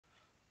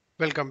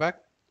Welcome back.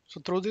 So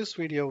through this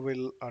video,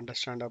 we'll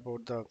understand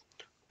about the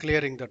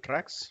clearing the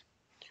tracks.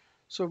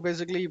 So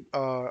basically,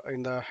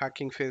 in the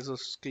hacking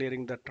phases,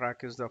 clearing the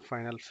track is the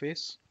final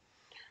phase.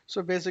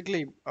 So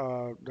basically,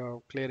 the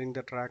clearing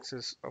the tracks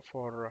is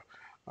for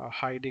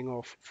hiding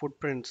of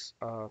footprints.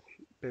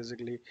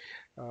 Basically,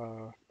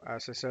 uh,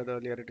 as I said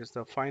earlier, it is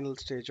the final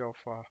stage of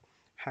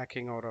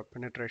hacking or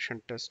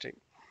penetration testing.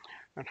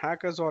 And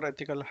hackers or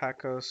ethical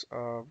hackers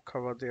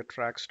cover their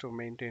tracks to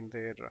maintain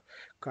their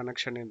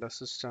connection in the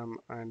system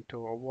and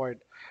to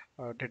avoid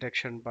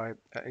detection by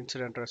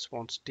incident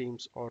response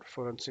teams or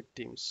forensic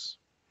teams.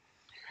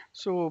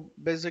 So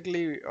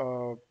basically,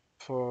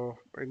 for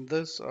in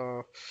this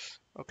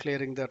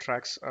clearing the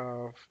tracks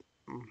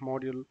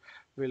module,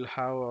 we'll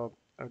have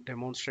a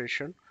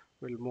demonstration.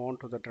 We'll move on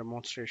to the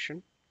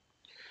demonstration.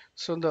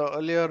 So in the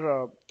earlier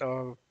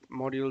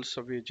modules,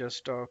 we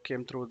just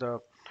came through the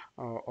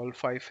all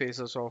five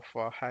phases of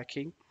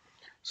hacking.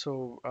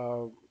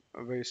 So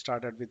we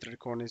started with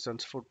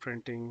reconnaissance,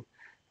 footprinting,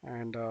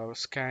 and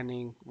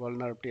scanning,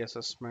 vulnerability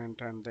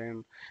assessment, and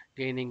then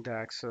gaining the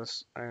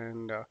access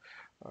and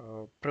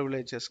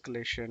privilege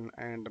escalation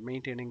and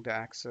maintaining the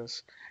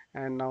access.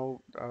 And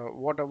now,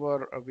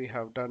 whatever we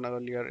have done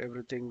earlier,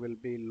 everything will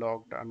be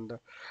logged. And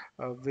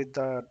with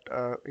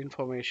that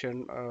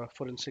information,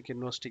 forensic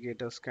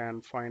investigators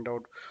can find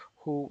out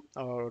who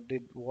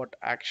did what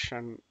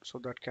action, so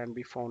that can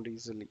be found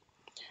easily.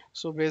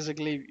 So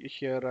basically,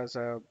 here as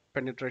a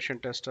penetration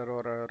tester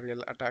or a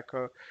real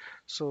attacker,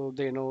 so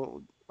they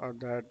know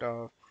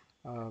that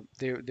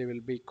they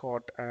will be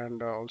caught,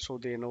 and also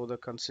they know the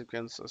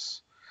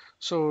consequences.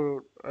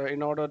 So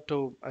in order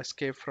to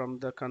escape from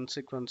the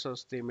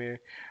consequences, they may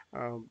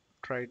uh,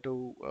 try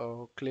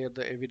to clear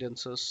the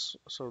evidences.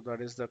 So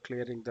that is the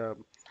clearing the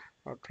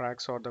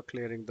tracks or the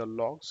clearing the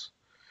logs.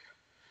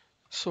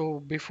 So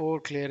before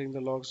clearing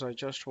the logs, I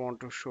just want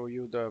to show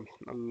you the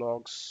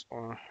logs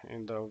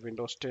in the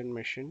Windows 10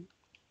 machine.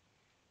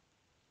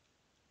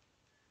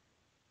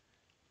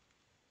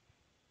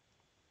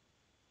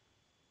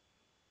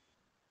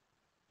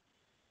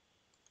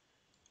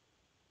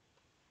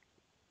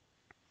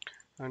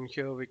 And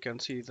here we can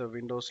see the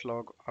Windows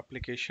log,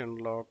 application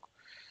log,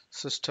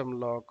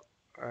 system log,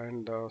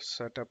 and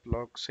setup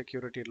log,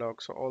 security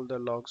log. So all the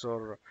logs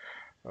are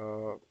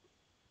uh,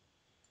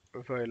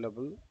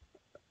 available,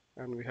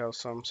 and we have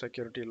some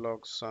security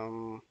logs,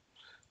 some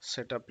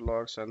setup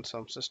logs, and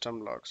some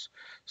system logs.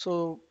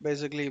 So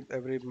basically,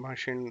 every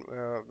machine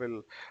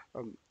will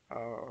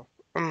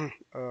um,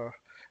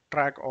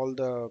 track all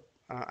the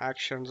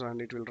actions,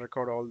 and it will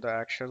record all the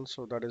actions.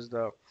 So that is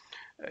the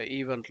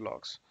event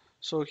logs.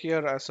 So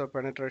here, as a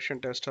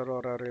penetration tester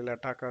or a real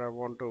attacker, I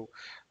want to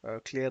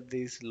clear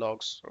these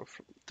logs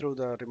through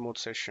the remote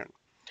session.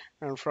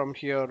 And from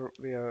here,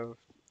 we are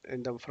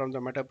in the from the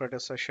Metapreter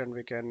session,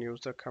 we can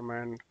use the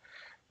command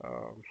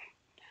uh,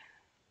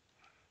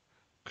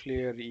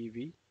 clear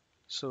EV.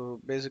 So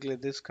basically,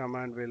 this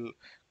command will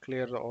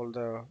clear all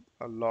the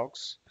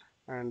logs.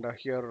 And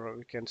here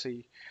we can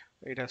see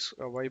it has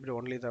wiped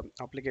only the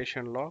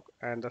application log,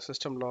 and the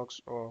system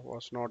logs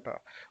was not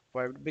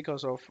wiped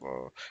because of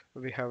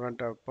we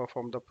haven't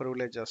performed the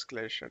privilege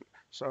escalation.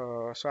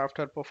 So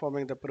after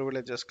performing the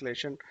privilege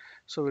escalation,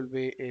 so we'll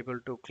be able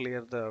to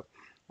clear the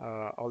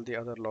all the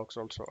other logs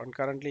also. And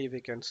currently we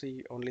can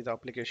see only the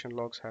application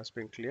logs has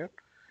been cleared.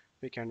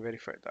 We can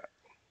verify that.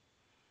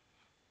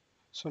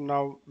 So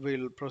now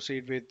we'll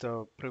proceed with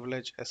the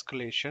privilege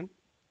escalation.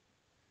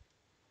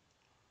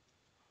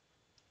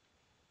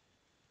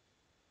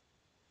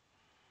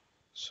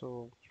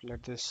 So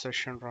let this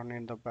session run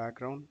in the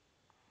background.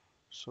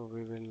 So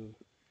we will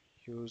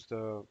use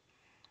the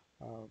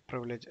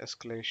privilege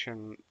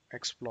escalation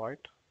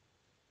exploit.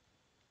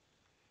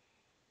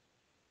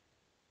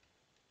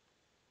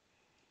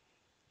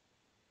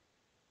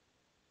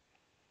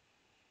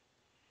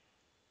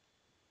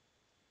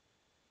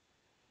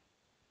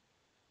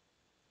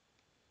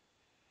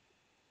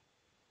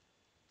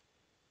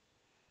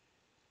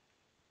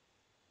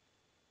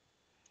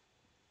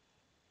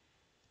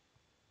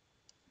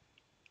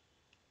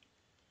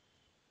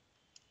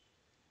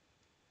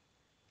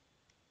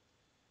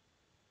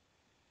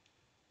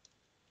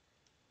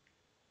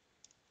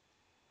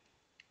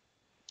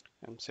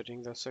 I'm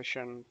setting the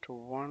session to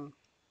 1,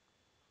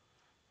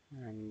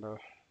 and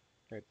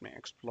let me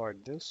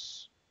exploit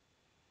this.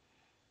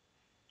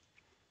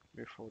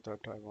 Before that,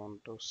 I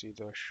want to see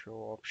the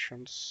show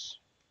options.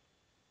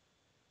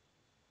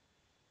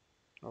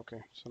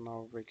 Okay, so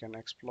now we can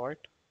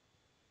exploit.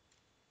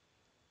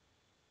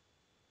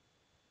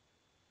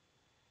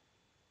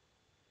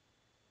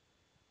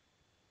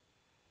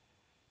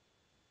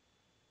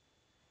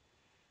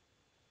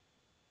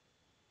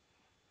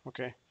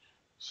 Okay,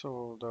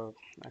 so the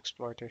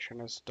exploitation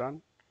is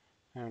done,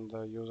 and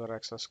the user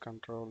access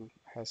control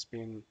has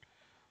been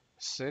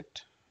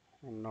set.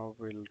 And now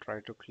we'll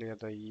try to clear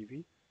the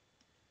EV.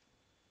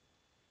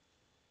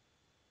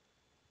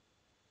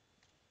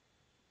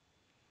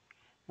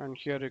 And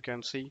here you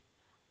can see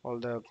all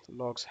the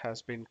logs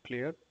has been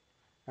cleared,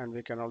 and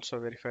we can also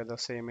verify the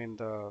same in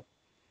the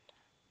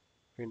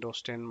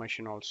Windows 10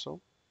 machine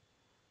also.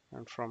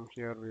 And from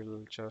here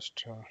we'll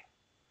just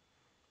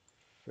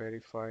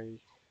verify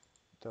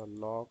the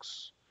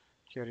logs.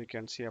 Here you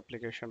can see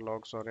application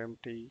logs are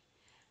empty,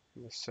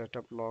 the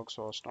setup logs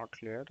was not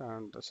cleared,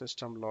 and the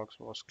system logs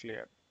was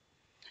cleared.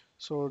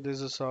 So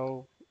this is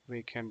how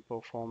we can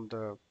perform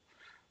the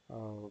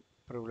uh,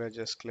 privilege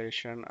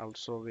escalation.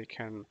 Also we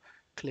can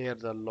clear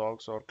the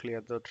logs or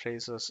clear the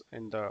traces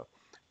in the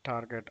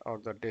target or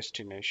the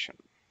destination.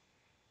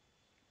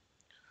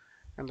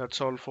 And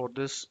that's all for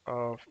this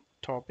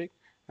topic,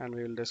 and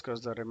we will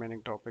discuss the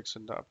remaining topics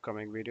in the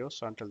upcoming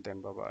videos. Until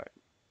then, bye bye.